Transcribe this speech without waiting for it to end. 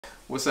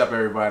What's up,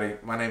 everybody?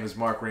 My name is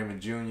Mark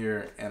Raymond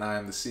Jr., and I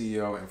am the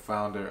CEO and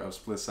founder of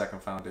Split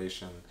Second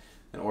Foundation,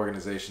 an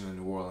organization in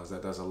New Orleans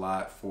that does a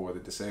lot for the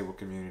disabled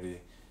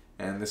community.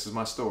 And this is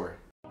my story.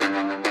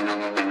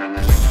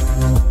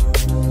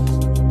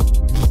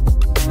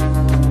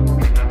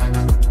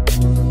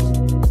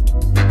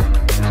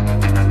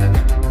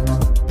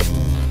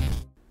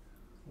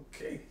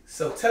 Okay,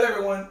 so tell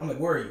everyone,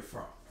 where are you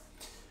from?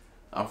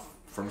 I'm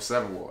from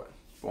 7th Ward,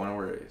 born and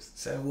raised.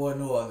 7th Ward,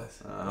 New Orleans.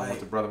 I went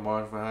to Brother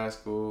Martin for high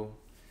school,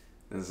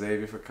 then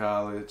Xavier for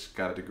college,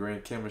 got a degree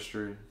in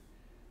chemistry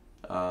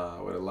with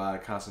a lot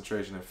of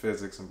concentration in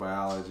physics and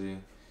biology.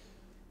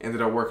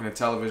 Ended up working in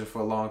television for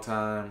a long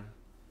time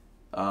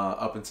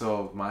up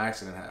until my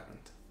accident happened.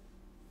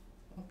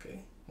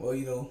 Okay, well,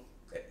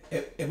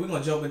 if we're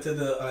gonna jump into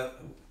that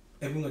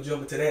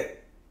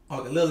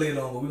a little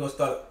later on, but we're gonna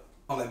start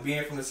on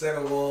being from the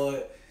 7th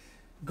Ward,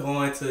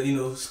 going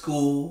to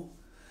school,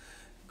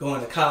 going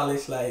to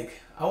college. I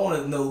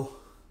want to know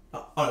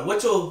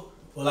what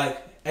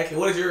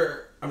is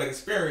your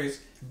experience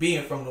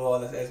being from New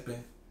Orleans has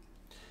been?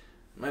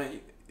 Man,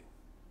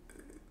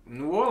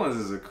 New Orleans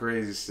is a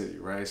crazy city,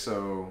 right?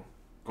 So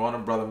going to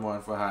Brother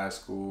Martin for high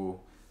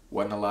school,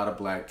 wasn't a lot of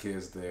black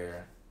kids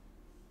there,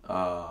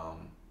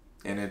 and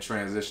then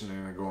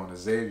transitioning and going to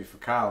Xavier for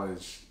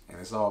college, and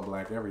it's all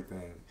black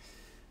everything.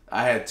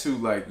 I had two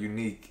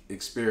unique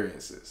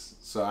experiences,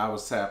 so I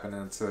was tapping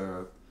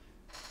into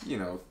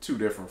two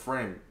different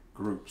friend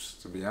groups,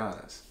 to be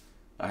honest.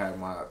 I had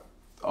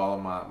all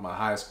of my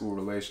high school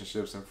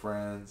relationships and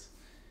friends,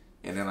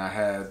 and then I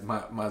had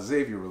my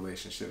Xavier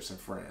relationships and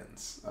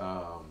friends.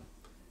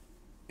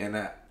 And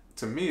that,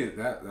 to me,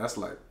 that's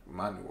like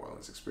my New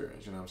Orleans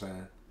experience, you know what I'm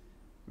saying?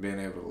 Being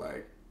able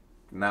to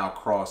now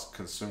cross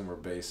consumer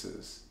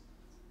bases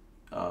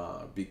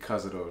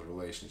because of those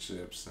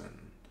relationships,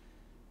 and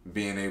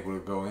being able to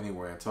go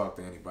anywhere and talk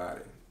to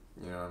anybody,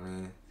 you know what I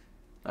mean?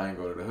 I can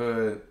go to the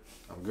hood,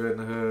 I'm good in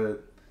the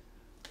hood,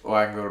 or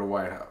I can go to the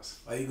White House.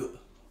 Or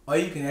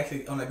you can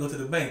actually go to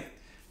the bank.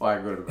 Or I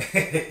can go to the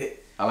bank.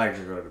 I like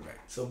to go to the bank.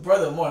 So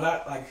Brother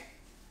Martin,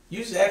 you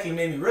just actually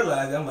made me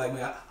realize that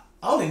man,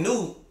 I only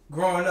knew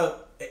growing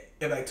up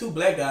if two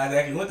black guys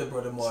actually went to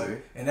Brother Martin.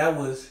 See? And that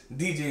was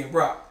DJ and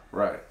Brock.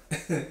 Right.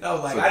 I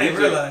was I didn't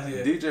realize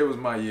it. DJ was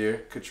my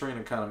year.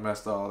 Katrina kind of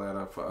messed all that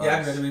up for us. Yeah,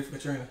 I graduated from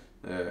Katrina.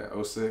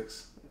 Yeah,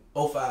 06.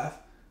 05.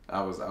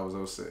 I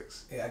was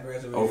 06. Yeah, I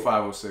graduated.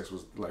 05, 06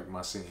 was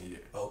my senior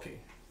year. Okay.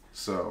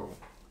 So,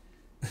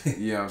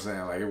 you know what I'm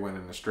saying? It went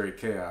into straight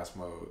chaos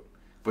mode.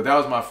 But that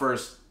was my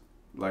first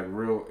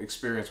real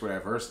experience with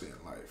adversity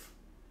in life.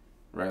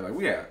 Right?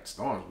 We had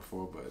storms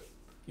before, but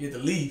you had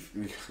to leave.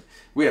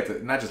 We had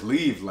to not just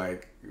leave,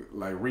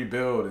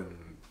 rebuild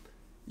and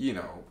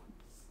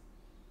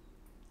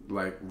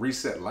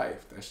reset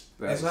life.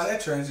 That's why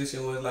that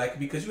transition was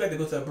because you had to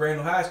go to a brand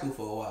new high school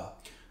for a while.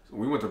 So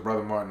we went to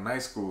Brother Martin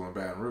Night School in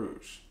Baton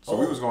Rouge. So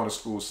we was going to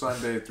school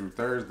Sunday through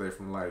Thursday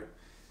from 3:30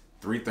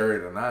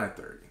 to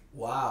 9:30.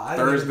 Wow.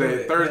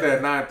 Thursday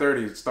at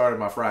 9:30 started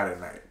my Friday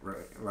night,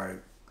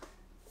 right?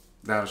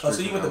 Down the street. Oh,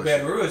 so you went to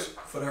Baton Rouge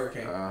for the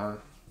hurricane? Uh-huh.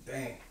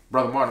 Dang.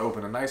 Brother Martin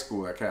opened a night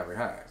school at Catholic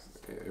High.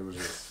 It was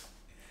just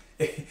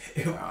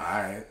all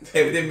right.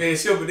 Hey, but they made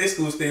sure, but this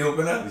school stay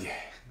open, huh? Yeah.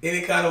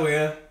 Any kind of way,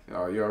 huh?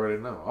 Oh, you already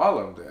know. All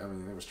of them did. I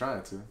mean, they was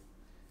trying to.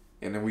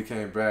 And then we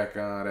came back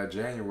that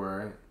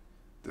January.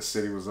 The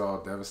city was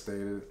all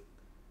devastated.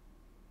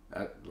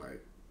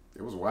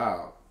 It was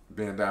wild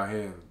being down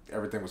here and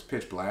everything was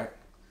pitch black.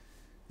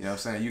 You know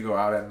what I'm saying? You go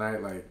out at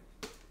night,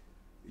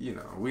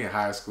 we in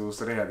high school,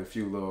 so they had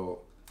the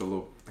little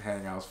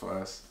hangouts for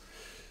us.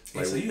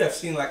 So you have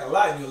seen a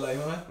lot in your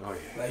life, huh? Oh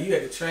yeah. You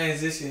had to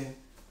transition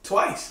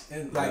twice,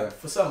 and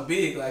for something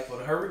big, for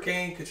the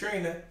Hurricane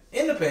Katrina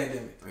and the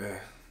pandemic. Yeah.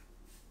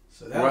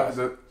 So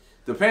that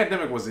the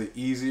pandemic was an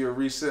easier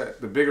reset.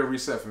 The bigger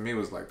reset for me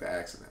was the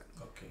accident.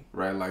 Okay.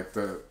 Right,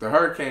 the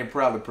hurricane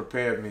probably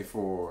prepared me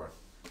for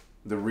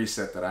the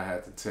reset that I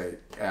had to take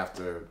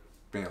after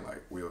being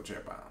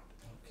wheelchair bound.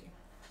 Okay.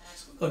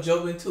 So we're gonna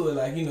jump into it,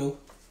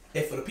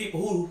 and for the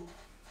people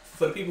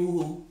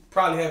who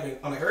probably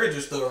haven't heard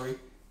your story,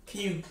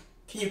 can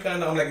you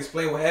kind of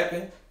explain what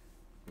happened?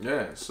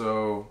 Yeah.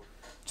 So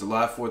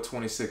July 4th,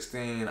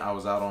 2016, I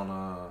was out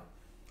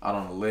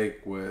on the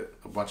lake with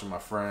a bunch of my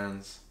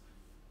friends.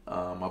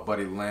 My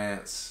buddy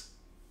Lance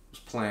was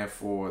playing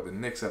for the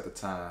Knicks at the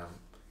time.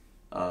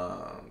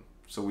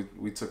 So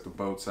we took the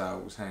boats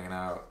out, was hanging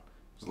out.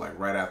 It was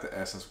right after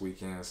Essence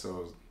weekend,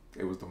 so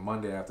it was the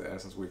Monday after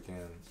Essence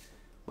weekend.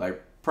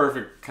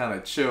 Perfect kind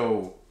of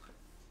chill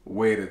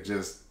way to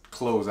just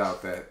close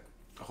out that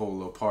whole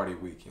little party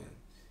weekend.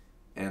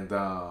 And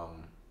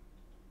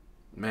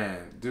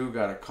man, dude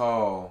got a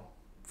call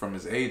from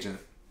his agent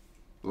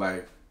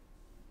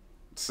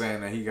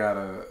saying that he got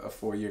a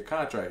 4-year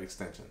contract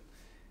extension.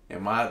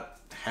 And my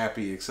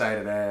happy,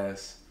 excited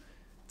ass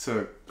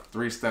took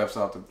 3 steps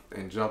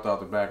and jumped off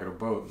the back of the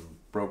boat and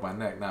broke my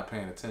neck, not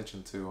paying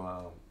attention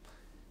to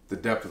the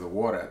depth of the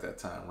water at that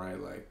time, right?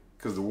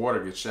 Because the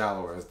water gets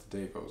shallower as the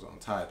day goes on,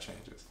 tide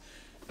changes.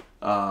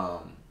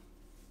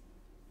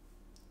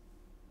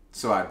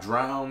 So I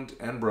drowned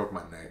and broke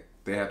my neck.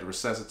 They had to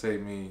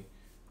resuscitate me,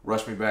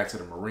 rush me back to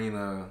the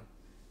marina.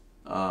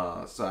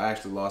 So I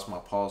actually lost my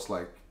pulse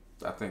like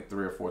I think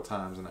 3 or 4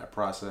 times in that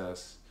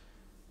process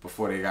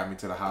before they got me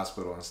to the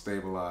hospital and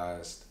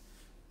stabilized.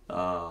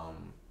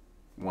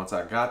 Once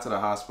I got to the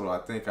hospital, I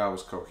think I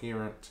was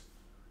coherent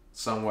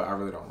somewhat. I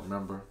really don't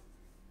remember.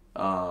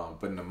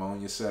 But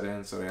pneumonia set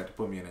in, so they had to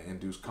put me in an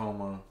induced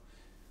coma.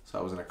 So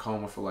I was in a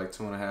coma for like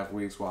 2.5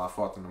 weeks while I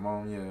fought the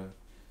pneumonia.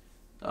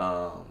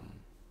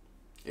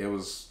 It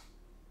was,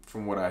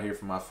 from what I hear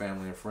from my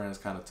family and friends,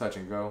 kind of touch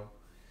and go.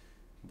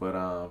 But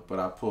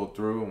I pulled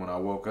through, and when I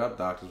woke up,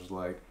 doctors was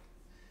like,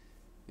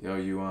 "Yo,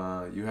 you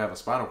have a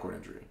spinal cord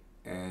injury,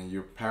 and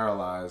you're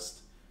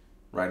paralyzed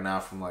right now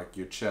from like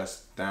your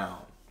chest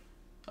down."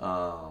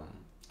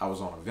 I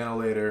was on a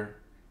ventilator.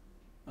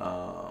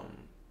 I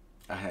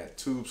had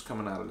tubes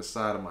coming out of the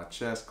side of my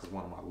chest because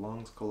one of my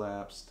lungs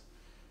collapsed.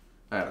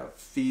 I had a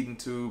feeding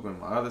tube in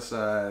my other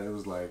side. It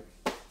was like,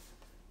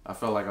 I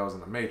felt like I was in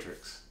the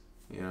Matrix.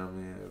 You know what I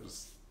mean?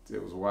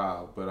 It was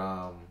wild. But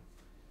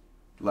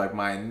like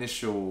my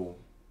initial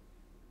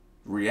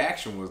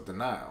reaction was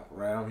denial,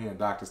 right? I'm hearing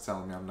doctors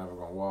telling me I'm never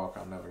gonna walk,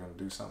 I'm never gonna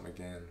do something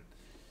again.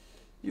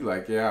 You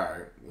like, yeah, all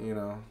right, you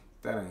know,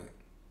 that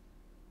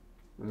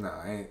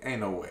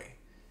ain't no way.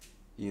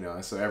 You know,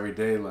 and so every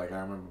day, like, I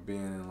remember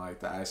being in like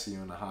the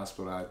ICU in the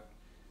hospital, I'd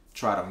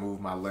try to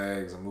move my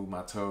legs and move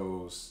my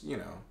toes, you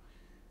know,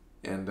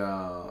 and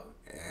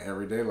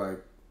every day,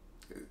 like,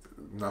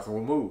 nothing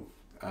would move.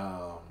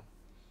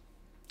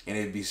 And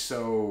it'd be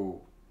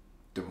so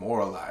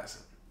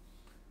demoralizing,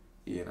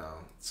 you know.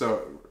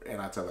 So,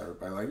 and I tell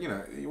everybody, like, you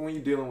know, when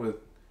you're dealing with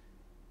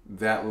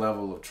that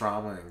level of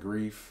trauma and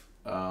grief,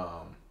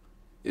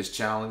 it's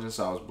challenging.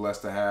 So I was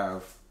blessed to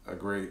have a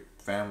great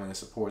family and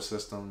support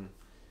system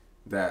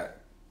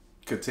that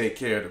could take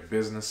care of the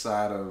business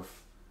side of,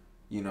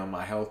 you know,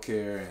 my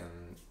healthcare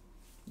and,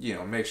 you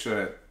know, make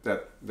sure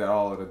that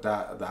all of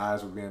the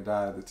I's were being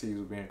dotted, the T's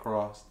were being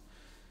crossed.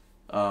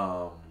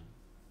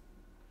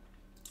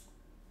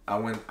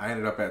 I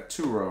ended up at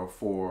Turo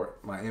for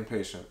my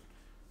inpatient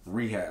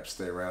rehab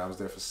stay, right? I was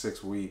there for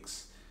 6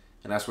 weeks,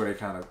 and that's where they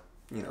kind of,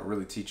 you know,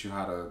 really teach you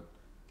how to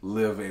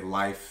live a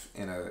life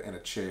in a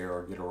chair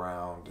or get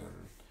around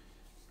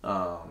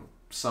and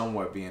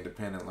somewhat be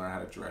independent, learn how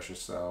to dress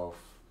yourself.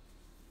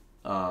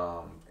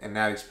 And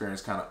that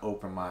experience kind of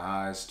opened my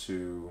eyes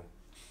to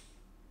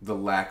the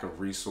lack of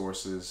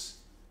resources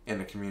in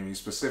the community,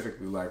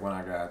 specifically like when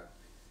I got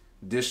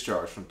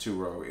discharged from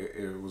Turo.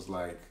 It was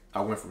like I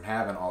went from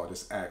having all of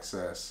this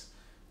access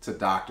to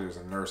doctors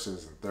and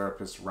nurses and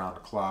therapists around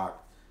the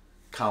clock,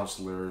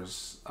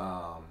 counselors,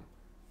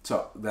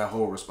 to that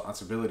whole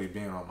responsibility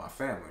being on my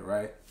family,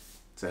 right?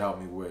 To help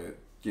me with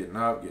getting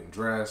up, getting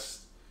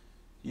dressed,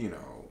 you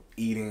know,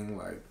 eating,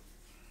 like.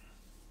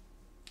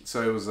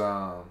 So it was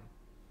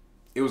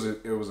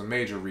a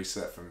major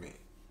reset for me,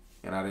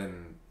 and I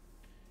didn't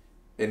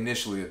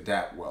initially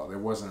adapt well. There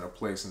wasn't a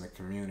place in the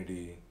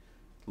community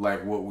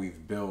like what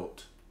we've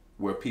built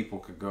where people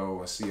could go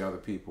and see other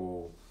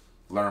people,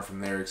 learn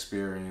from their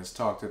experience,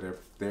 talk to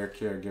their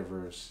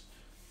caregivers,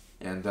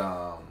 and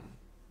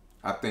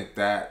I think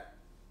that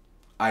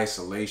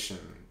isolation,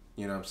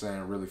 you know what I'm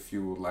saying, really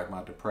fueled like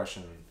my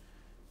depression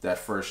that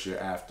first year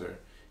after.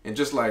 And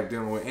just like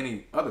dealing with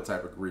any other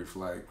type of grief,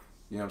 like,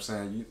 you know what I'm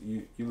saying,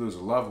 you lose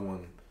a loved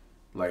one,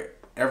 like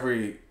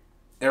every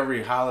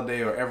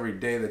holiday or every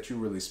day that you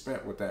really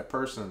spent with that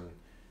person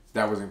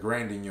that was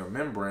ingrained in your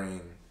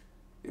membrane,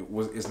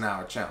 is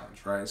now a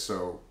challenge, right?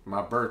 So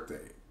my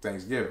birthday,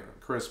 Thanksgiving,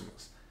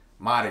 Christmas,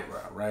 Mardi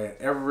Gras, right?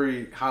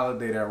 Every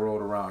holiday that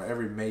rolled around,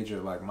 every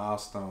major like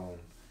milestone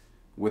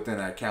within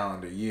that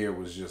calendar year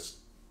was just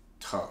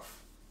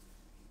tough.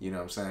 You know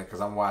what I'm saying?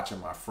 Because I'm watching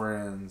my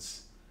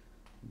friends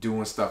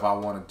doing stuff I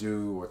want to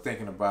do, or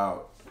thinking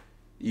about,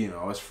 you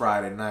know, it's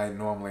Friday night.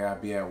 Normally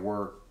I'd be at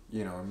work,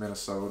 you know, in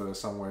Minnesota or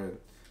somewhere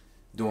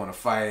doing a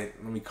fight.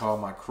 Let me call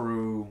my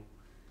crew,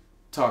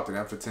 talk to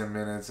them for 10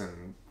 minutes,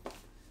 and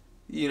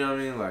you know what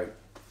I mean? Like,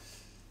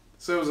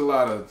 so it was a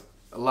lot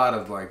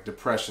of like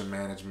depression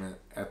management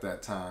at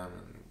that time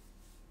and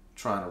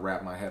trying to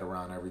wrap my head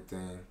around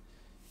everything.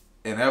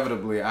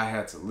 Inevitably, I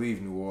had to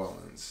leave New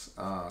Orleans.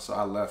 So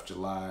I left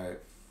July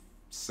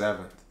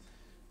 7th,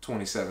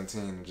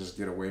 2017, and just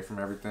get away from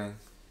everything.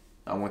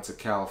 I went to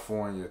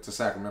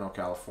Sacramento,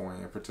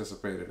 California, and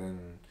participated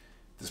in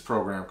this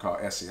program called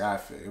SEI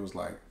Fit. It was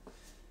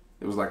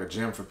like a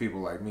gym for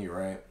people like me,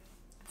 right?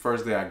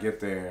 First day I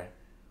get there,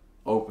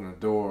 open the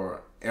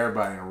door,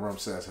 everybody in the room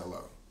says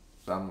hello.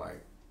 So I'm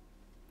like,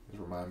 this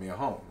reminds me of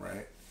home,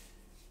 right?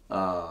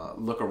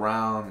 Look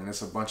around, and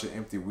it's a bunch of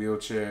empty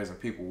wheelchairs and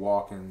people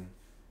walking,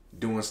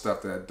 doing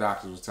stuff that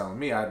doctors was telling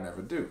me I'd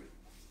never do.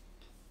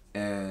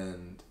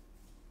 And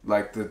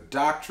like the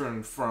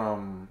doctrine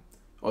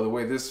or the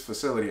way this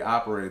facility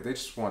operated, they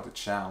just wanted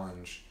to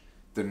challenge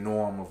the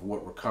norm of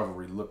what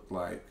recovery looked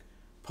like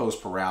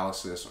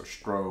post-paralysis or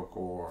stroke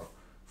or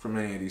from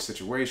any of these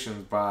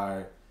situations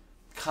by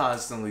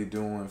constantly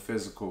doing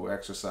physical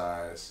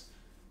exercise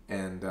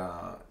and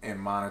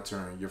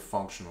monitoring your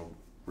functional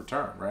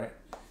return, right?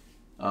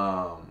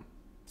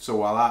 So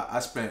while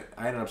I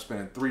ended up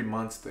spending 3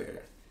 months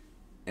there,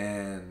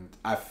 and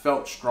I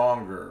felt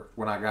stronger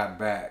when I got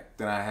back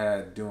than I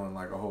had doing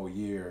like a whole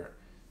year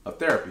of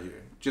therapy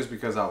here, just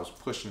because I was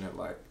pushing it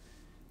like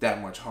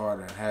that much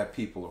harder and had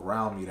people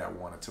around me that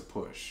wanted to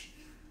push.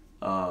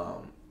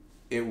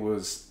 It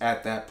was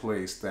at that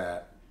place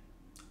that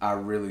I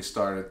really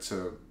started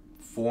to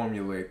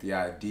formulate the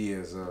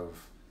ideas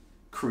of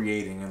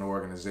creating an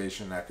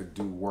organization that could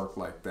do work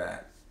like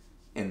that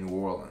in New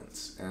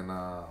Orleans. And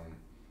I'm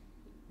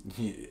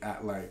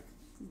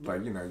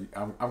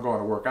going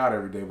to work out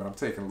every day, but I'm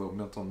taking little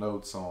mental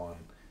notes on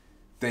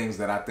things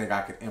that I think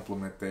I could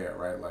implement there,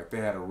 right? Like they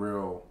had a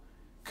real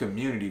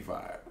community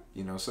vibe,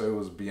 so it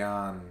was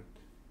beyond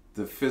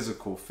the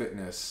physical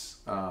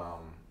fitness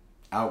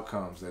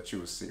outcomes that you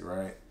would see,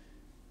 right?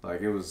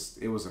 Like it was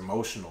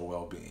emotional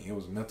well-being, it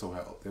was mental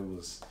health, it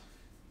was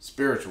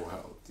spiritual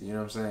health, you know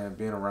what I'm saying?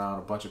 Being around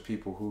a bunch of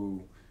people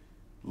who,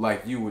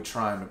 like you, were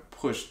trying to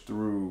push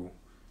through,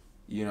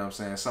 you know what I'm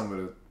saying, some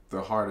of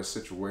the hardest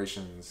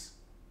situations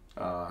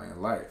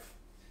in life.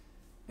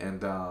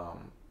 And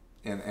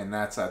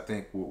that's, I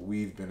think, what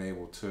we've been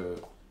able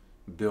to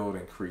build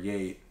and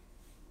create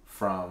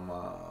from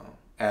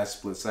as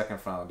Split Second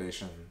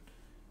Foundation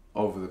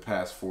over the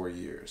past 4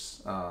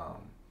 years.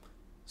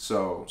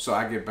 So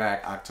I get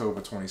back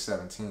October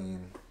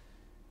 2017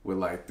 with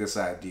like this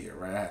idea,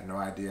 right? I had no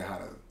idea how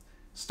to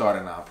start a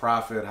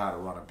nonprofit, how to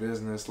run a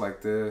business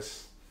like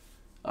this.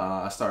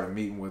 I started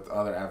meeting with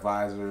other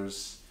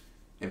advisors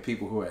and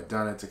people who had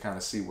done it to kind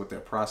of see what their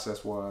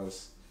process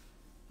was.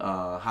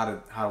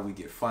 How do we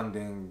get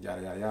funding,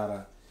 yada, yada,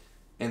 yada.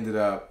 Ended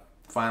up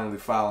finally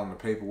filing the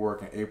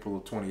paperwork in April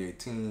of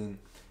 2018.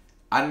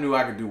 I knew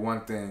I could do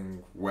one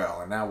thing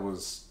well, and that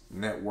was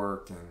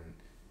network and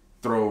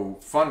throw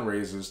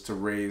fundraisers to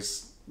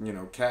raise,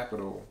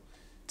 capital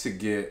to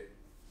get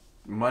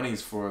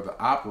monies for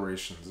the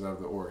operations of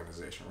the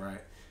organization,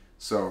 right?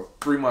 So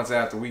 3 months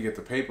after we get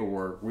the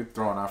paperwork, we're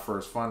throwing our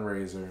first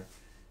fundraiser.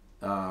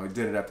 We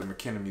did it at the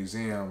McKenna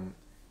Museum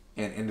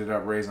and ended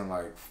up raising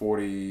like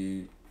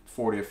 $40,000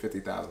 or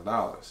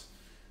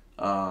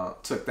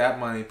 $50,000. Took that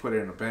money, put it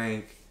in a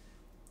bank,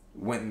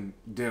 went and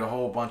did a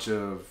whole bunch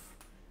of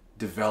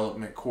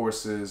development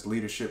courses,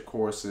 leadership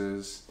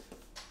courses.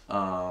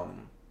 I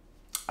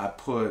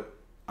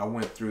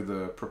went through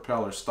the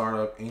Propeller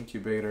Startup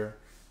Incubator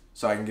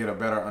so I can get a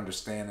better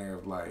understanding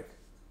of like,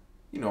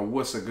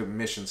 what's a good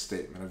mission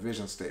statement, a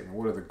vision statement,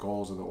 what are the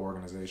goals of the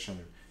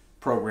organization,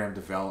 program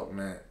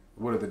development,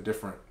 what are the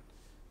different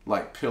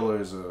like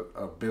pillars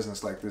a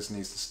business like this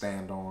needs to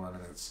stand on,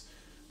 and it's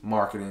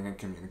marketing and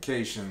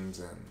communications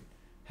and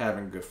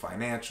having good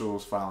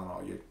financials, filing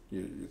all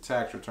your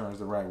tax returns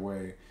the right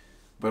way,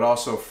 but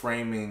also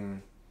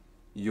framing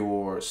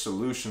your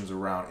solutions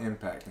around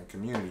impact and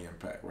community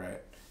impact,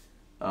 right?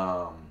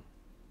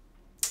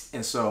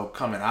 And so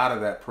coming out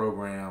of that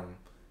program,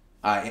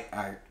 I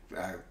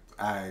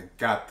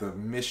got the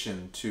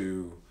mission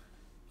to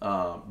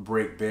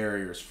break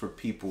barriers for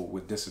people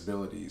with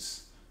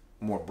disabilities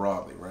more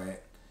broadly, right?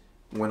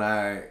 When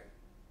I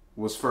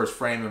was first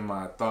framing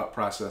my thought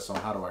process on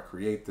how do I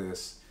create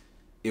this,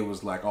 it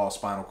was like all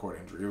spinal cord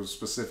injury. It was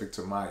specific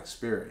to my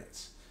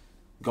experience.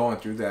 Going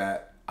through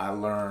that, I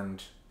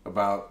learned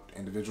about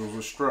individuals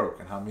with stroke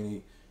and how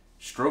many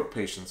stroke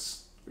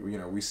patients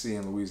we see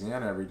in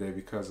Louisiana every day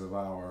because of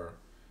our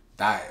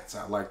diets.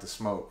 I like to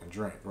smoke and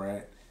drink,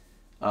 right?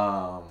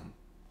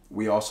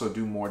 We also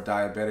do more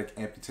diabetic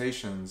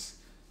amputations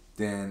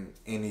than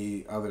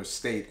any other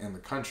state in the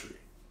country,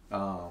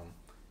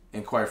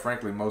 and quite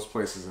frankly, most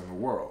places in the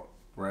world,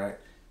 right?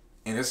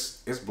 And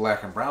it's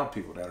black and brown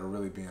people that are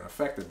really being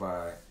affected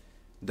by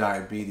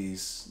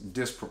diabetes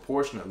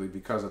disproportionately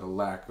because of the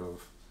lack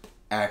of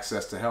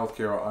access to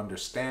healthcare or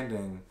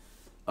understanding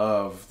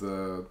of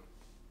the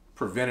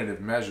preventative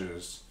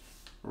measures,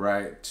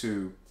 right,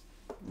 to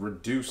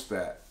reduce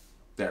that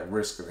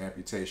risk of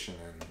amputation.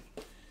 And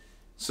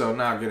so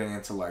now getting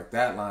into like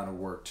that line of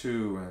work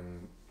too,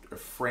 and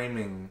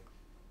framing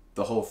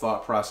the whole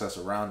thought process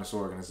around this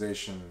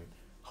organization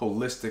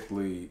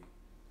holistically,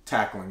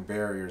 tackling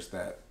barriers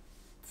that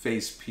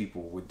face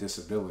people with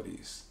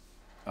disabilities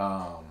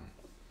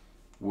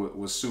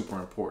was super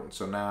important.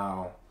 So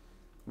now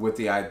with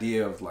the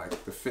idea of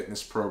like the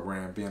fitness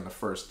program being the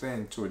first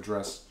thing to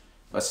address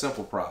a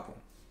simple problem,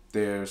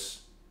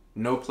 there's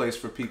no place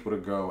for people to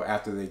go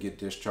after they get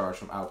discharged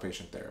from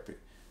outpatient therapy.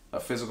 A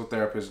physical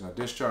therapist is going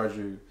to discharge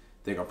you.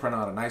 They're going to print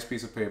out a nice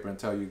piece of paper and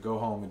tell you go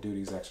home and do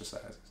these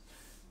exercises,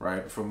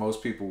 right? But for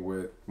most people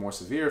with more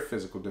severe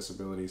physical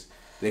disabilities,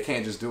 they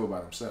can't just do it by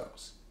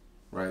themselves,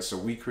 right? So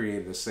we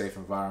created a safe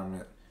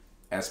environment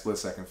at Split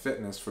Second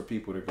Fitness for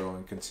people to go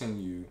and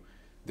continue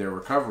their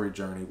recovery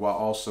journey while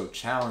also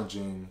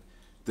challenging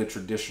the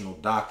traditional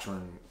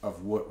doctrine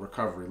of what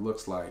recovery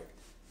looks like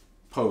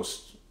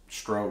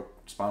post-stroke,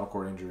 spinal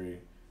cord injury,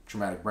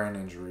 traumatic brain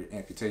injury,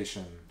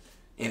 amputation,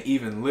 and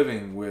even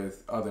living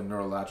with other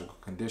neurological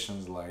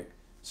conditions like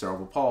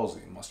cerebral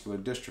palsy, muscular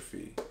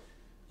dystrophy,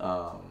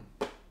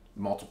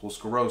 multiple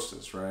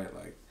sclerosis, right?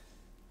 Like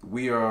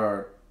we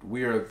are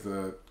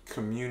the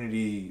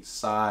community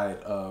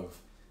side of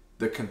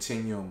the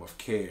continuum of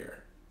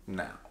care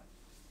now.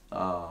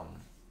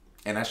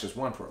 And that's just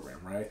one program,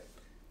 right?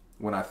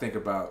 When I think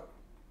about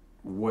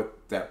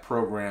what that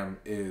program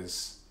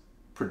is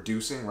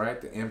producing, right?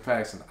 The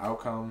impacts and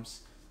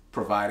outcomes,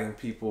 providing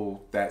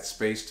people that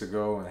space to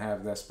go and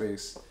have that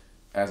space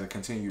as a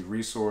continued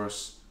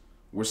resource.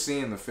 We're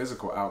seeing the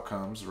physical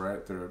outcomes,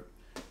 right? The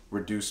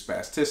reduced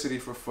spasticity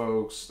for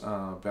folks,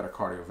 better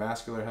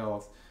cardiovascular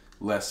health,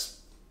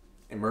 less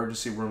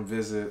emergency room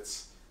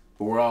visits,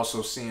 but we're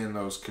also seeing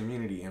those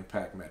community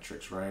impact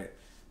metrics, right?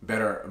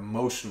 Better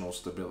emotional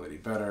stability,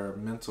 better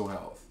mental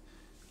health,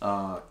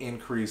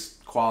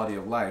 increased quality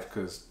of life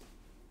because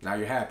now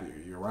you're happier.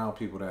 You're around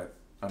people that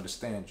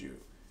understand you,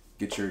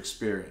 get your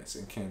experience,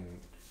 and can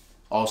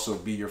also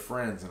be your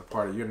friends and a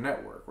part of your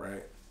network,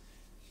 right?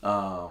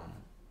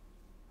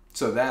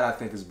 So that I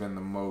think has been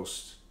the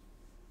most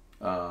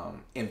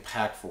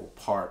impactful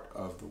part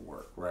of the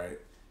work, right?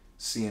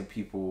 Seeing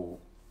people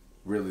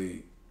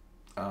really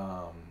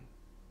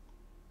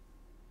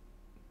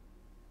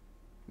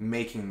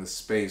making the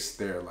space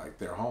there like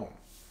their home,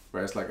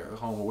 right? It's like a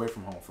home away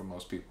from home for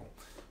most people.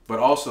 But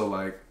also,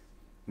 like,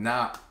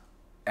 now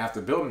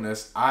after building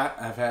this, I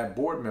have had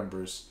board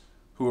members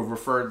who have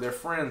referred their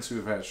friends who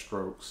have had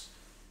strokes,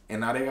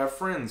 and now they got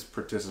friends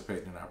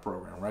participating in our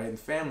program, right? And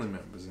family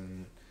members.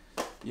 And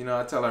you know,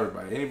 I tell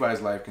everybody,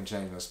 anybody's life can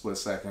change in a split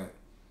second.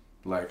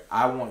 Like,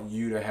 I want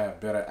you to have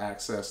better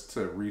access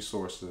to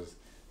resources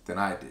than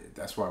I did.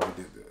 That's why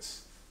we did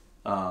this.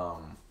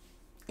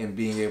 And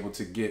being able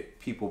to get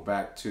people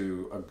back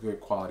to a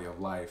good quality of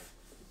life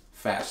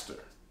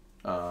faster.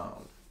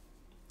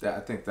 I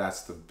think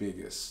that's the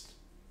biggest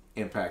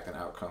impact and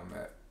outcome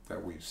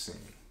that we've seen.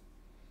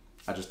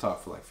 I just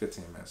talked for like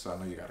 15 minutes, so I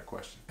know you got a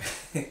question.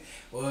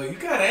 Well, you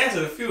kind of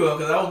answered a few of them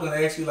because I was going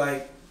to ask you,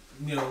 like,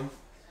 you know,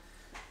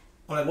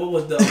 like, what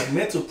was the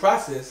mental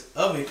process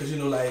of it? Because, you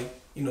know, like,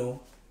 you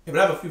know, if I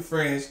have a few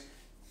friends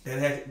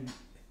that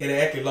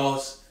actually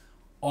lost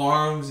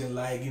arms and,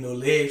 like, you know,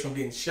 legs from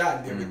getting shot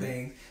and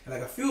everything, and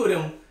like a few of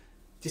them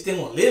just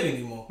didn't want to live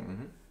anymore.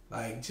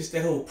 Like, just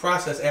that whole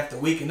process after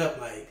waking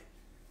up, like,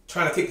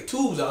 trying to take the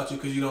tubes out you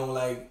because you don't,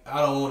 like,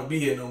 I don't want to be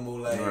here no more.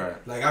 Like,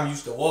 right. Like, I'm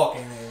used to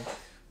walking and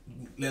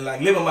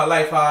like living my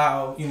life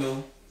how, you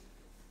know,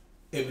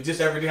 it was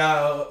just everything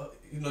how,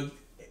 you know,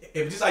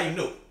 it was just how you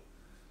know.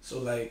 So,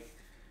 like,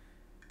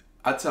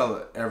 I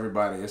tell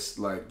everybody, it's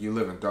like you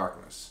live in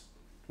darkness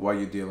while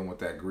you're dealing with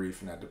that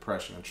grief and that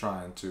depression and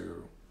trying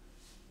to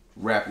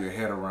wrap your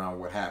head around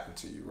what happened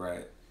to you,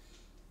 right?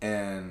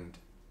 And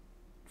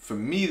for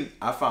me,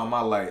 I found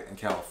my light in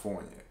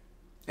California.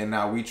 And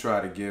now we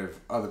try to give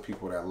other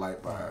people that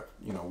light by,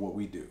 you know, what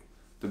we do.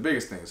 The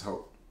biggest thing is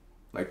hope.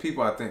 Like,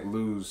 people, I think,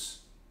 lose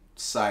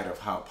sight of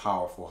how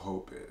powerful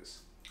hope is.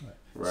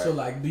 Right? So,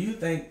 like, do you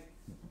think,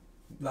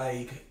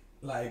 like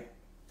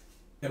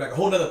a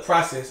whole nother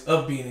process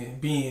of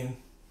being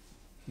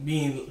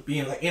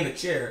like in a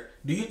chair?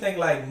 Do you think,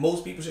 like,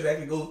 most people should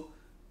actually go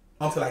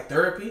onto, like,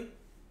 therapy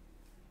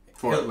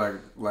for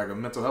like a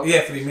mental health?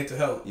 Yeah, for their mental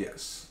health.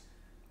 Yes,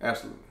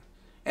 absolutely.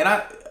 And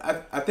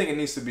I think it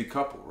needs to be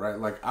coupled, right?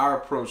 Like, our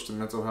approach to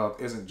mental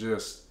health isn't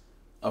just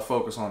a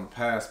focus on the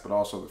past, but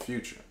also the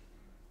future,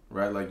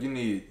 right? Like, you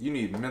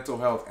need mental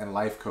health and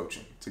life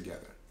coaching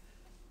together.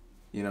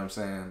 You know what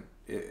I'm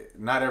saying?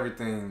 Not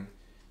everything.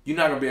 You're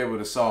not going to be able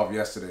to solve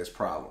yesterday's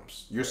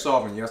problems. You're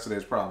solving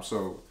yesterday's problems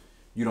so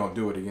you don't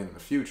do it again in the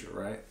future,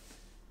 right?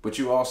 But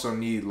you also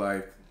need,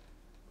 like,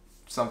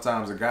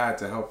 sometimes a guide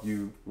to help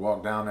you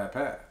walk down that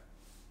path,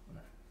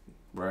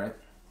 right?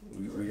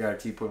 We got to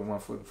keep putting one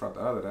foot in front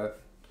of the other.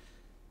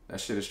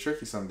 That shit is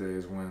tricky some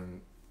days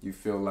when you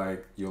feel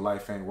like your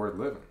life ain't worth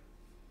living.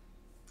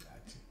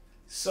 Gotcha.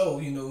 So,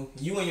 you know,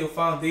 you and your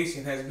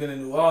foundation has been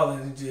in New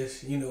Orleans and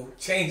just, you know,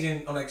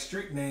 changing on, like,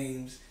 street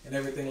names and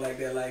everything like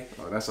that. Like,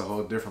 oh, that's a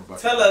whole different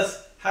bucket. Tell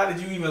us, how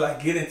did you even,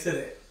 like, get into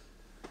that?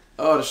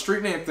 Oh, the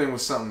street name thing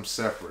was something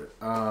separate.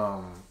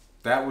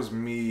 That was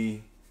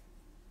me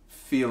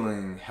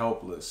feeling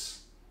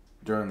helpless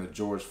during the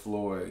George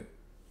Floyd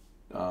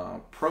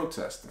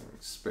protesting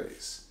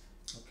space.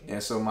 Okay.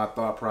 And so my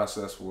thought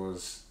process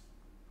was,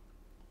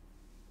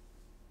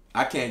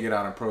 I can't get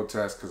out and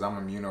protest because I'm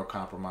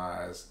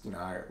immunocompromised. You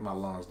know, my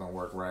lungs don't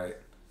work right.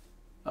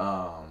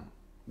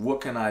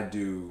 What can I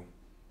do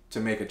to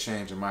make a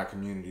change in my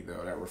community,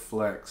 though, that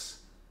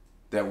reflects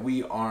that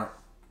we aren't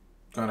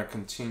going to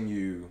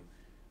continue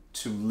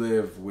to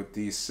live with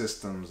these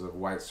systems of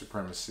white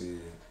supremacy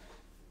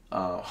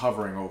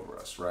hovering over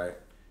us, right?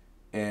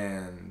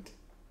 And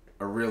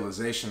a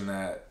realization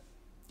that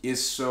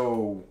is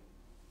so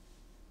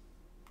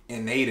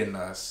innate in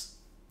us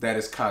that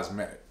it's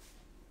cosmetic,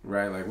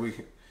 right? Like, we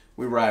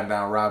riding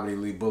down Robert E.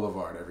 Lee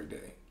Boulevard every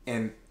day,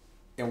 and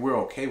we're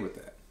okay with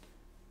that.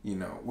 You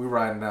know, we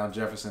riding down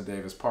Jefferson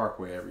Davis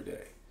Parkway every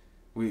day.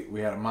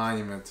 We had a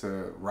monument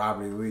to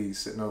Robert E. Lee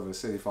sitting over the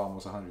city for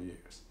almost 100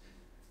 years,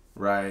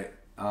 right?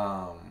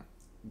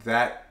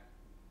 That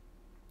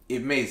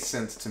it made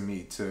sense to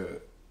me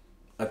to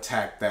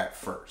attack that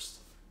first.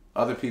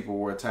 Other people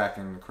were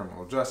attacking the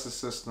criminal justice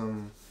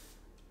system.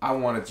 I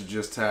wanted to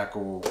just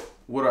tackle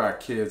what are our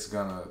kids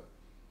gonna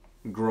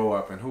grow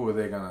up and who are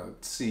they gonna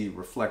see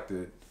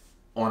reflected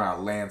on our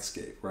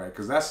landscape, right?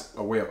 Because that's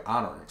a way of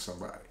honoring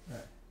somebody.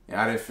 Right. And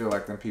I didn't feel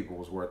like them people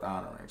was worth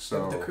honoring.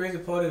 So the crazy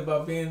part is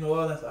about being in New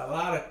Orleans, a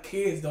lot of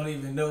kids don't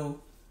even know,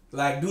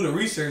 like, do the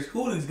research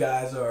who these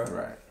guys are.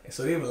 Right. And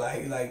so they were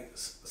like,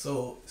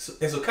 so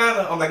kind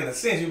of, I'm like, in a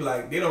sense, you be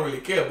like, they don't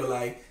really care, but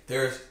like,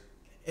 there's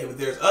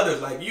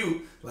others like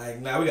you, like,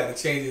 now we got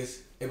to change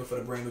this even for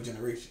the brand new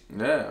generation.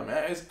 Yeah, I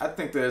mean, I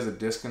think there's a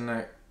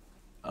disconnect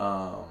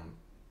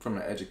from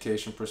an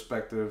education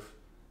perspective,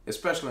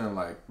 especially in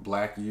like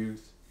black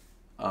youth.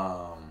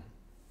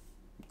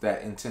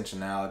 That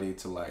intentionality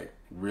to like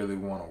really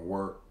want to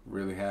work,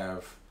 really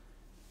have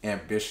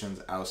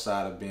ambitions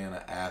outside of being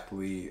an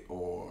athlete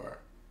or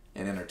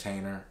an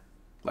entertainer.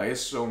 Like, it's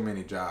so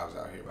many jobs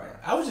out here, right?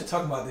 I was just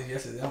talking about this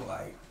yesterday. I'm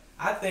like,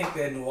 I think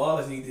that New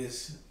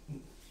Orleans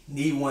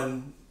need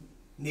one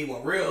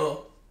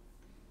real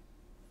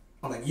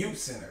like youth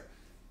center,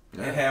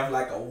 and have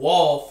like a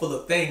wall full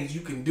of things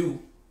you can do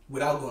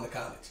without going to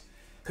college.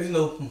 Cause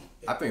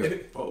I think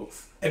it's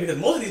both. And because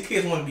most of these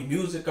kids want to be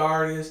music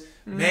artists,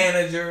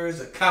 managers,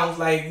 accountants.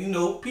 Like,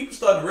 people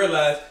start to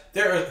realize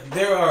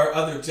there are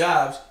other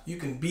jobs you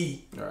can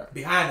be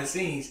behind the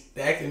scenes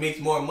that actually makes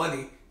more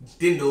money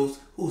than those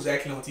who's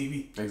actually on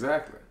TV.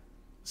 Exactly.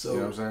 So, you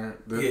know what I'm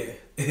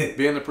saying?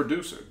 Being the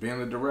producer, being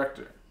the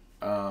director.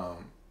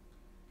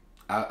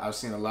 I've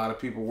seen a lot of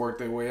people work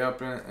their way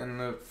up in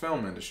the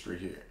film industry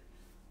here.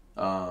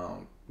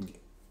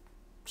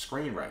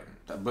 Screenwriting.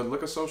 But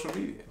look at social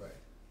media. Right.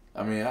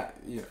 I mean,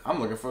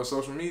 I'm looking for a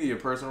social media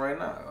person right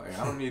now. Like,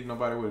 I don't need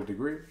nobody with a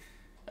degree.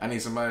 I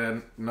need somebody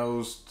that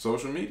knows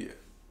social media.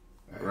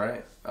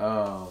 Right?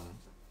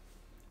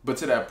 But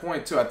to that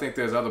point, too, I think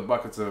there's other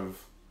buckets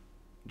of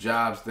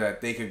jobs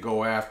that they could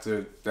go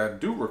after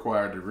that do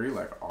require a degree,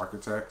 like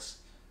architects.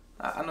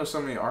 I know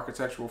so many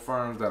architectural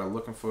firms that are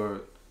looking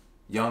for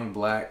young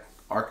black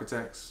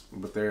architects,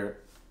 but there's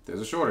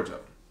a shortage of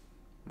them,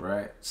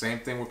 right? Same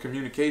thing with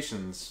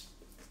communications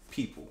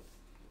people,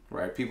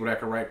 right? People that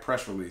can write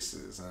press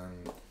releases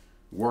and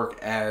work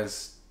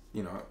as,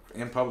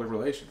 in public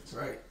relations.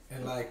 Right.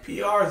 And like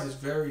PRs is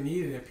very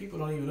needed, and people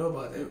don't even know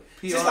about that.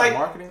 PR just like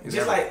marketing,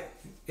 because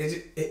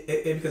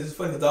it's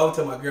funny because I always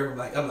tell my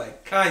girlfriend, I'm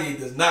like, Kanye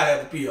does not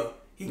have a PR.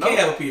 He can't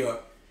have a PR.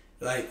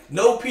 Like,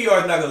 no PR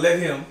is not gonna let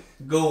him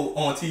go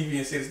on TV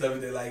and say stuff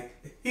like that. Like,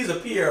 he's a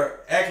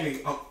PR.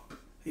 Actually,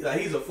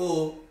 he's a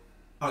full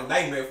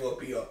nightmare for a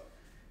PR.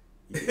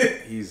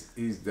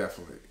 he's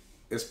definitely,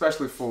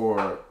 especially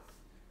for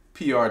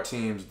PR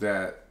teams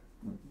that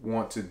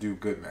want to do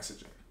good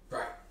messaging.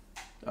 Right.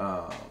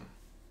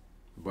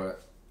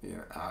 But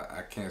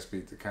I can't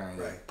speak to Kanye.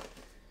 Right.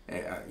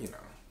 And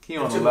he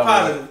on the level.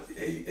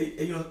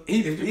 Positive.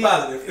 He's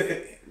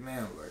positive.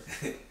 Man, look,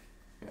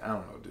 I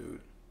don't know, dude.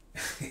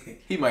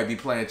 He might be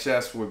playing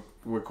chess with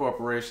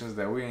corporations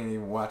that we ain't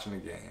even watching the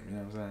game. You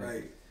know what I'm saying?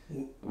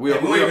 Right. We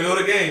don't even know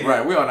the game.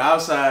 Right. We're on the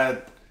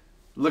outside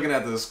looking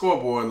at the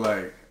scoreboard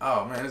like,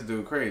 oh man, this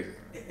dude crazy.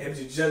 And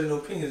you're judging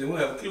opinions and we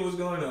don't have a clue what's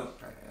going on.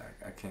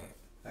 I can't.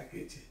 I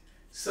get you.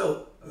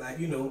 So, like,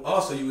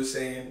 also you were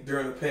saying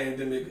during the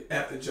pandemic,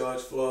 after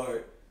George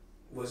Floyd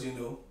was,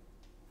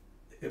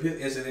 his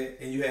incident,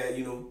 and you had,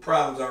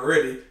 problems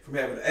already from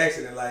having an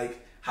accident.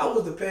 Like, how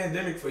was the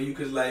pandemic for you?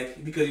 Because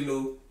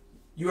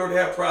you already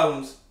have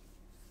problems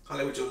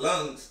with your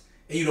lungs,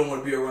 and you don't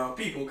want to be around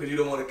people because you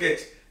don't want to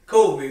catch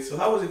COVID. So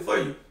how was it for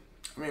you?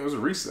 I mean, it was a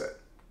reset.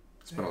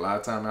 Spent a lot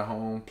of time at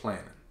home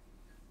planning,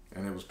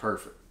 and it was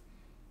perfect.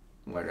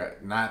 Like,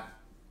 it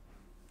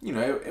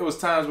was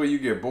times where you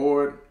get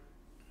bored,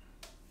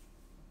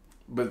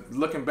 but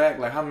looking back,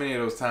 like, how many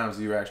of those times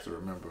do you actually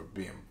remember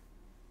being,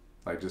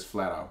 like, just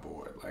flat out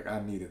bored? Like, I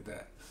needed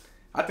that.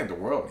 I think the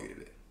world needed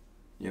it.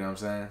 You know what I'm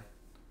saying?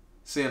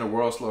 Seeing the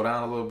world slow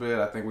down a little bit,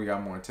 I think we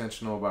got more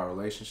intentional about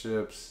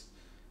relationships.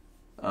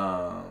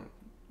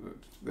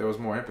 There was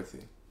more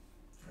empathy.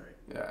 Right.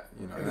 Yeah,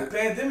 and the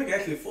pandemic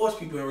actually forced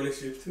people in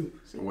relationships too.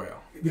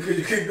 Well, because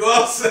you couldn't go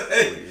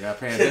outside. You got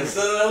pandemic.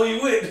 So who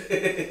you with?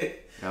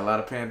 Got a lot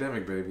of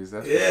pandemic babies.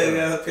 That's you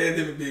got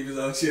pandemic babies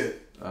on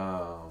shit.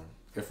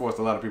 It forced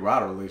a lot of people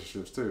out of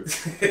relationships too.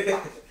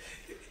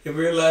 And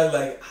realized,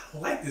 like, I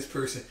don't like this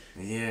person.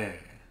 Yeah.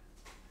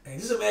 And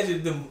just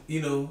imagine them,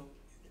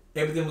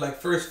 everything like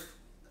 4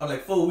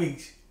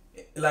 weeks.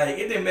 Like,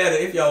 it didn't matter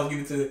if y'all was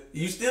getting to,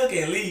 you still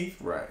can't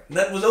leave. Right.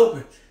 Nothing was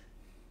open.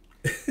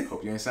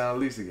 Hope you ain't signed a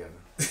lease together.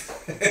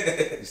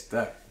 You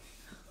stuck.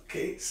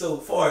 Okay, so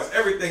far as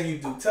everything you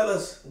do, tell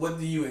us what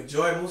do you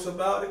enjoy most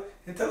about it,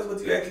 and tell us what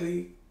you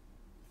actually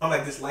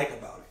dislike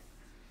about it.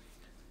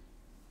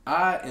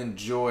 I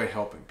enjoy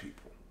helping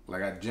people.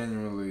 Like, I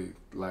genuinely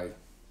like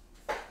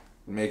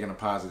making a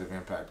positive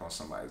impact on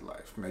somebody's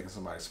life, making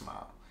somebody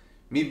smile.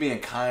 Me being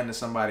kind to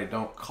somebody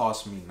don't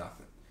cost me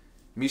nothing.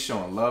 Me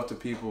showing love to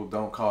people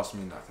don't cost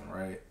me nothing,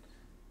 right?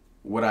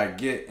 What I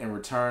get in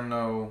return,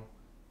 though,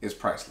 is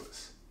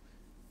priceless.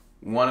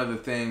 one of the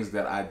things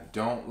that I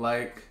don't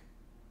like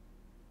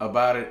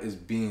about it is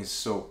being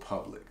so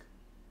public.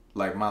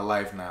 Like my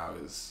life now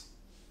is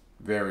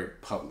very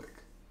public.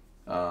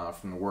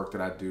 From the work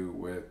that I do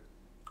with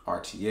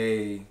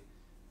RTA,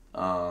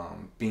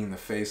 being the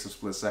face of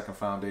Split Second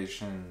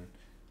Foundation,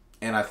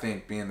 and I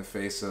think being the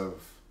face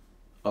of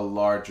a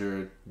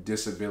larger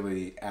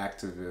disability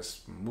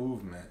activist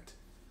movement.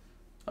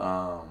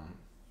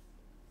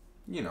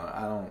 You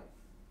know,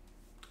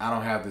 I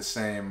don't have the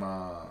same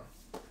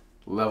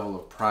level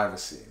of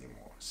privacy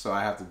anymore. So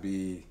I have to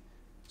be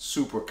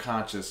super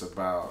conscious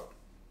about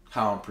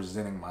how I'm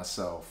presenting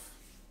myself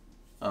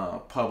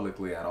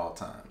publicly at all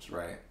times,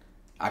 right?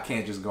 I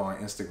can't just go on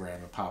Instagram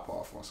and pop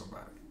off on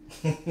somebody.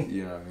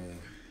 You know what I mean?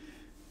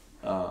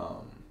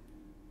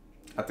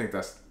 I think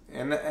that's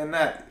and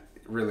that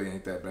really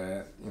ain't that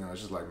bad. You know,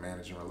 it's just like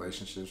managing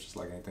relationships, just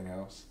like anything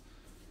else.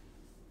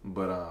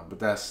 But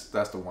that's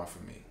the one for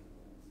me.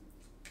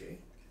 Okay,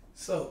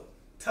 so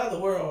tell the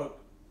world.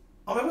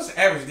 I mean, what's the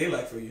average day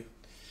like for you?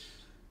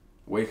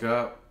 Wake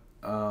up,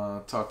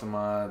 talk to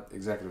my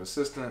executive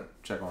assistant,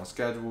 check on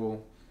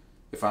schedule.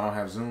 If I don't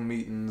have Zoom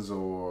meetings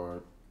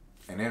or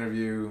an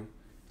interview,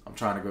 I'm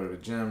trying to go to the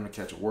gym to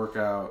catch a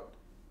workout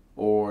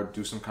or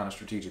do some kind of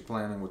strategic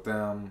planning with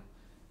them.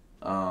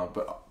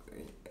 But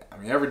I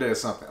mean, every day is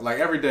something. Like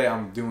every day,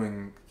 I'm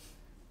doing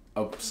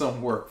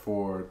some work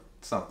for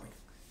something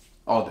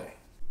all day.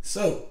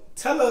 So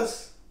tell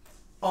us,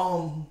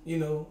 you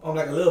know,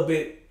 like a little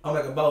bit,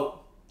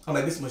 about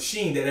this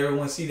machine that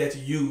everyone see that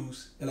you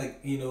use, and like,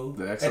 you know,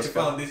 at your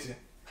foundation.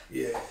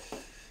 Yeah.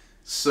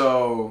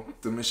 So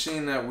the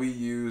machine that we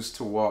use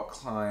to walk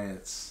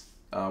clients,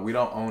 we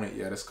don't own it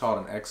yet. It's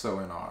called an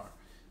ExoNR.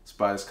 It's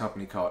by this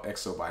company called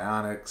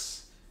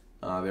Exobionics.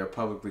 They're a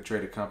publicly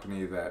traded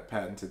company that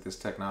patented this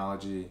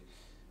technology.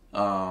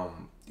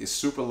 It's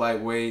super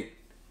lightweight.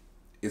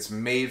 It's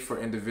made for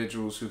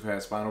individuals who've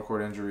had spinal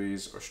cord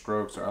injuries or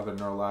strokes or other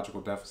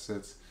neurological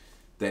deficits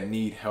that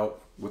need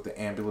help with the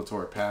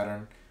ambulatory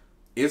pattern.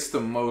 It's the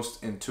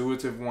most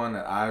intuitive one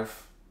that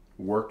I've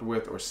worked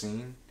with or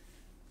seen.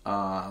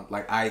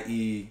 Like,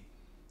 i.e.,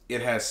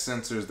 it has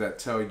sensors that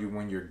tell you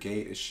when your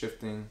gait is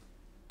shifting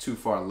too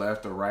far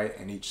left or right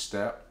in each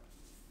step.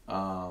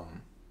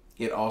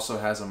 It also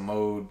has a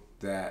mode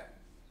that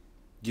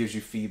gives you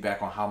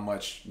feedback on how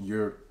much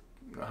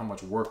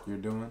work you're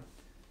doing.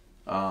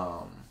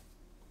 But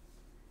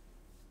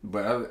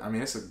I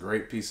mean, it's a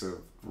great piece of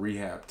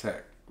rehab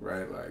tech,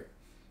 right? Like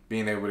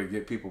being able to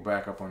get people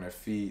back up on their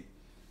feet.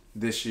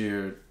 This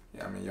year,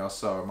 I mean, y'all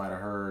saw, might have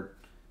heard,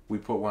 we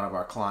put one of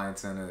our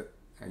clients in it,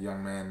 a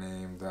young man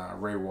named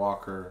Ray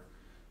Walker,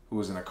 who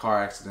was in a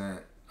car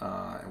accident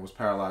and was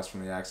paralyzed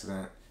from the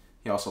accident.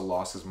 He also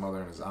lost his mother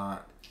and his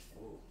aunt.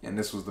 And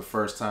this was the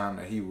first time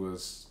that he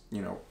was,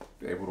 you know,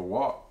 able to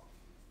walk,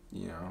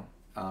 you know,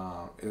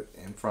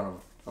 in front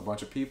of a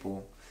bunch of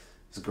people.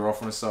 His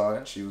girlfriend saw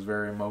it. She was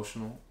very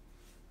emotional.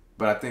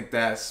 But I think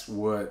that's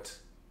what,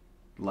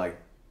 like,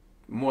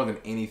 more than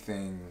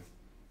anything,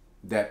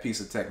 that piece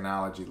of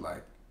technology,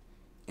 like,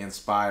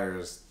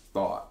 inspires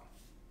thought,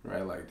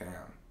 right? Like,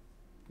 damn,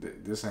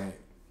 this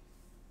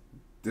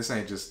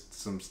ain't just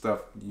some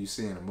stuff you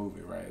see in a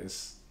movie, right?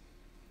 It's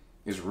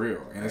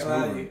real, and it's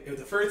moving. If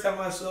the first time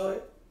I saw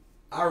it,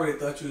 I already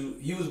thought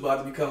you was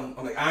about to become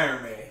like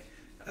Iron Man.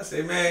 I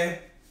said, man,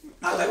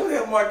 I was like, what the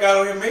hell Mark got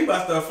on here, man? He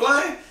about to start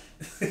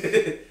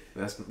flying.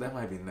 That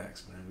might be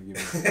next, man.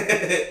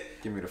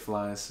 Give me the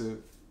flying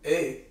suit.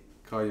 Hey.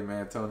 Call your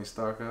man Tony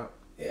Stark up.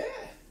 Yeah.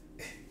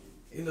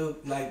 You know,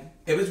 like,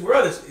 if this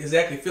world is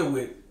actually filled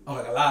with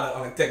like a lot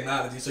of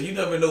technology, so you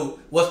never know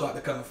what's about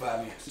to come in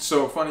 5 years.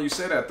 So funny you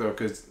say that though,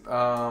 because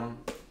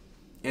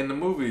in the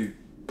movie,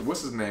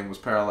 what's his name was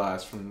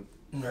paralyzed from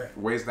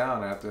waist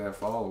down after that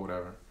fall or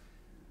whatever,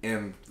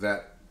 and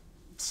that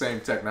same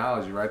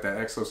technology, right? That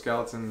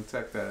exoskeleton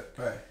tech that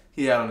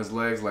he had on his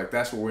legs, like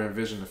that's what we're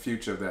envisioning the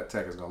future of that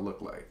tech is gonna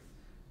look like.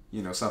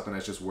 You know, something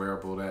that's just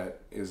wearable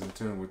that is in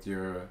tune with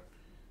your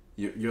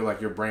like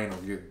your brain will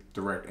get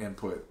direct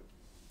input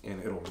and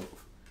it'll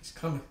move. It's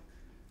coming.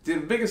 The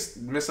biggest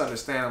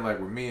misunderstanding, like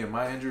with me and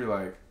my injury,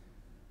 like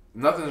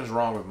nothing is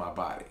wrong with my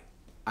body.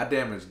 I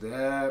damaged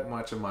that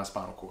much of my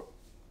spinal cord.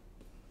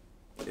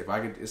 If I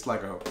could, it's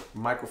like a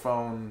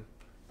microphone,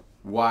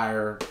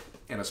 wire,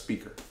 and a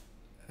speaker.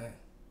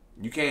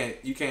 You can't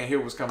hear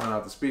what's coming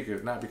out the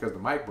speaker, not because the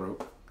mic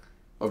broke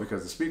or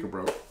because the speaker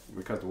broke,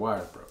 because the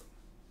wire broke.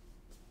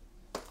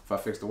 If I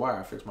fix the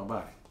wire, I fix my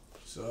body.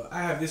 So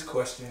I have this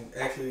question,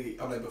 actually,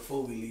 I'm like,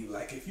 before we leave,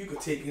 like, if you could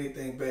take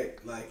anything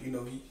back, like, you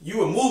know, you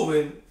were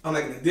moving, I'm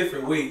like, in a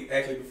different way,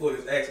 actually, before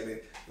this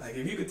accident. Like,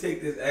 if you could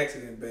take this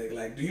accident back,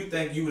 like, do you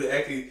think you would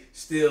actually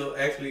still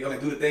actually,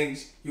 do the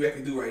things you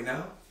actually do right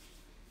now?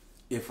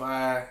 If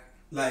I...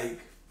 Like,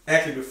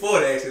 actually,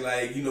 before the accident,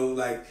 like, you know,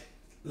 like,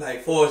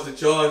 for as the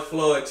George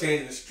Floyd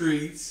changing the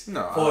streets,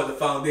 for the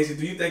foundation,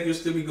 do you think you'll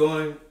still be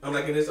going, in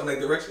this,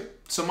 direction?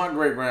 So my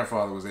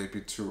great-grandfather was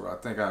AP Tour. I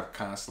think I've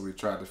constantly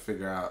tried to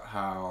figure out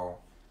how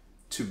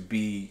to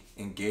be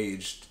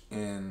engaged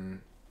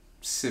in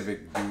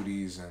civic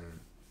duties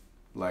and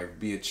like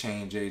be a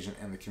change agent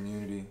in the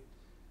community.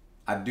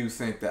 I do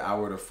think that I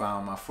would have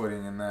found my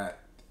footing in that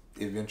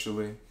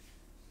eventually.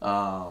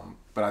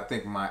 But I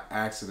think my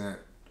accident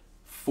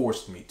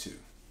forced me to,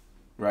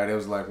 right? It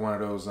was like one of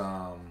those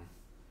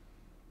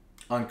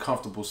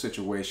uncomfortable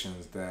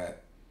situations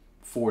that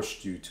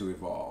forced you to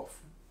evolve.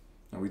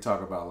 And we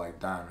talk about like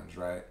diamonds,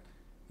 right?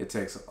 It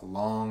takes a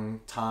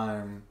long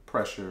time,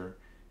 pressure,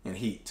 and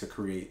heat to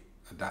create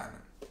a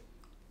diamond.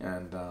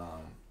 And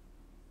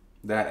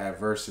that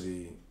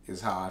adversity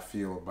is how I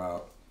feel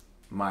about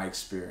my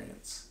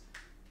experience.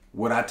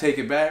 Would I take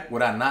it back?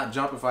 Would I not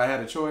jump if I had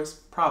a choice?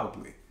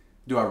 Probably.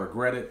 Do I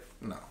regret it?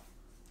 No.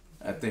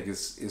 I think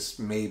it's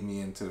made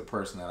me into the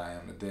person that I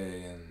am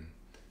today and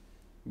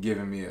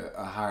given me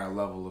a higher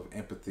level of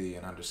empathy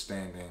and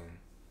understanding,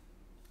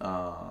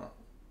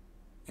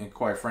 and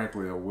quite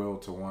frankly, a will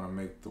to want to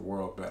make the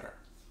world better.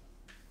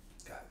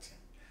 Gotcha.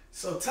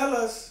 So tell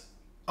us,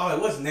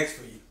 what's next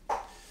for you?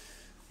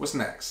 What's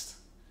next?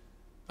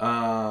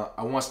 I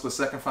want Split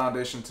Second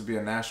Foundation to be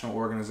a national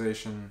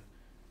organization.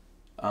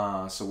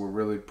 So we're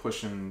really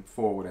pushing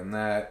forward in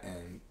that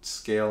and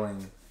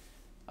scaling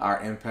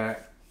our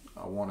impact.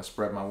 I want to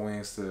spread my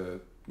wings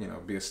to,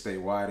 be a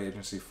statewide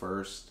agency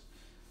first.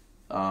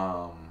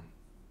 Man,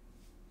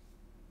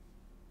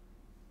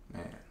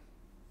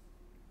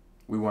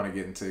 we want to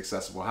get into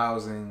accessible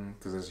housing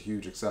because there's a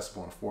huge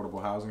accessible and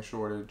affordable housing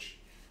shortage.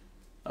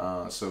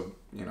 So,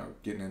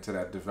 getting into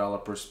that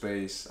developer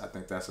space, I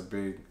think that's a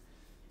big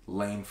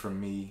lane for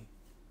me.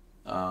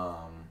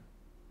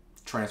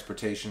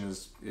 Transportation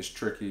is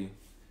tricky.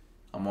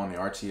 I'm on the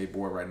RTA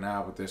board right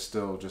now, but there's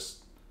still just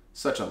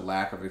such a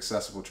lack of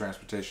accessible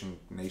transportation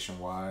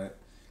nationwide.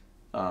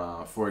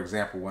 For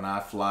example, when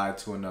I fly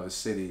to another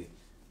city,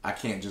 I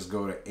can't just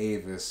go to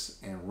Avis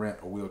and rent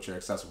a wheelchair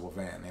accessible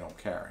van. They don't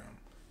carry them,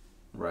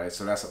 right?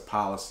 So that's a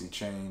policy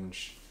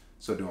change.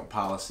 So doing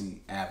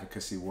policy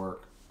advocacy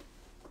work,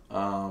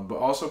 but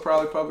also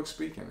probably public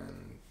speaking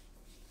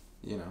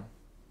and,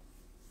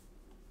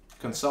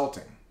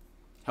 consulting,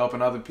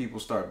 helping other people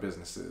start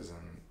businesses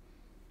and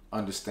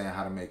understand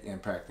how to make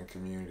impact in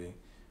community.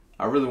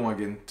 I really want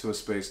to get into a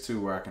space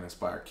too where I can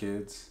inspire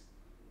kids,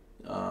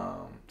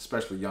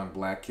 especially young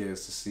black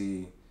kids, to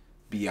see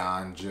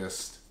beyond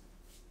just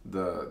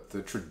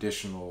the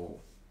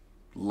traditional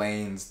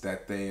lanes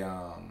that they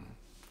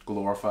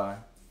glorify,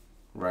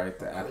 right?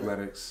 The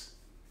athletics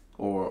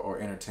or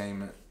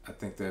entertainment. I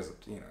think there's,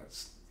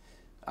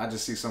 I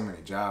just see so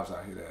many jobs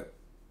out here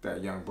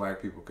that young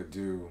black people could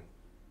do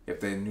if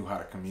they knew how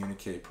to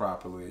communicate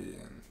properly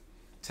and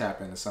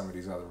tap into some of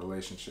these other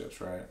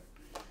relationships, right?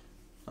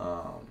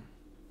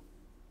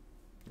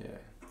 Yeah.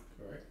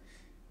 Correct.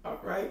 All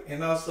right.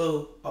 And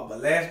also,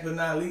 but last but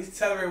not least,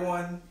 tell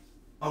everyone,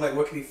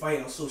 where can they find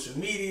you on social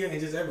media and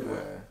just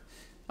everywhere?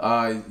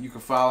 Yeah. You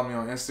can follow me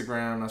on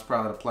Instagram. That's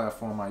probably the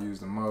platform I use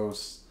the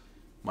most.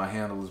 My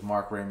handle is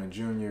Mark Raymond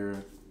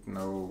Jr.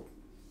 No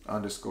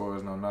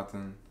underscores, no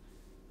nothing.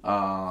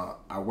 Our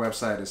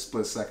website is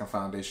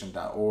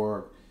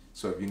splitsecondfoundation.org.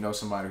 So if you know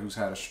somebody who's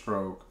had a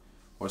stroke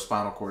or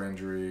spinal cord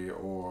injury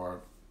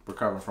or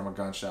recovering from a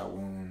gunshot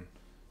wound,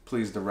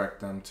 please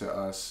direct them to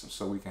us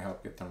so we can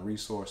help get them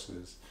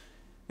resources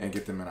and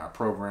get them in our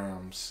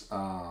programs.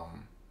 Yeah,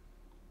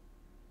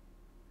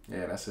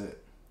 that's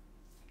it.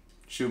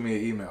 Shoot me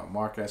an email,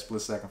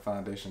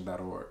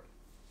 mark@splitsecondfoundation.org.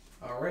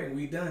 All right,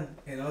 we done.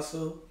 And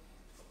also,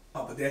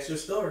 but that's your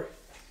story.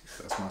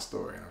 That's my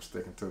story, and I'm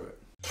sticking to it.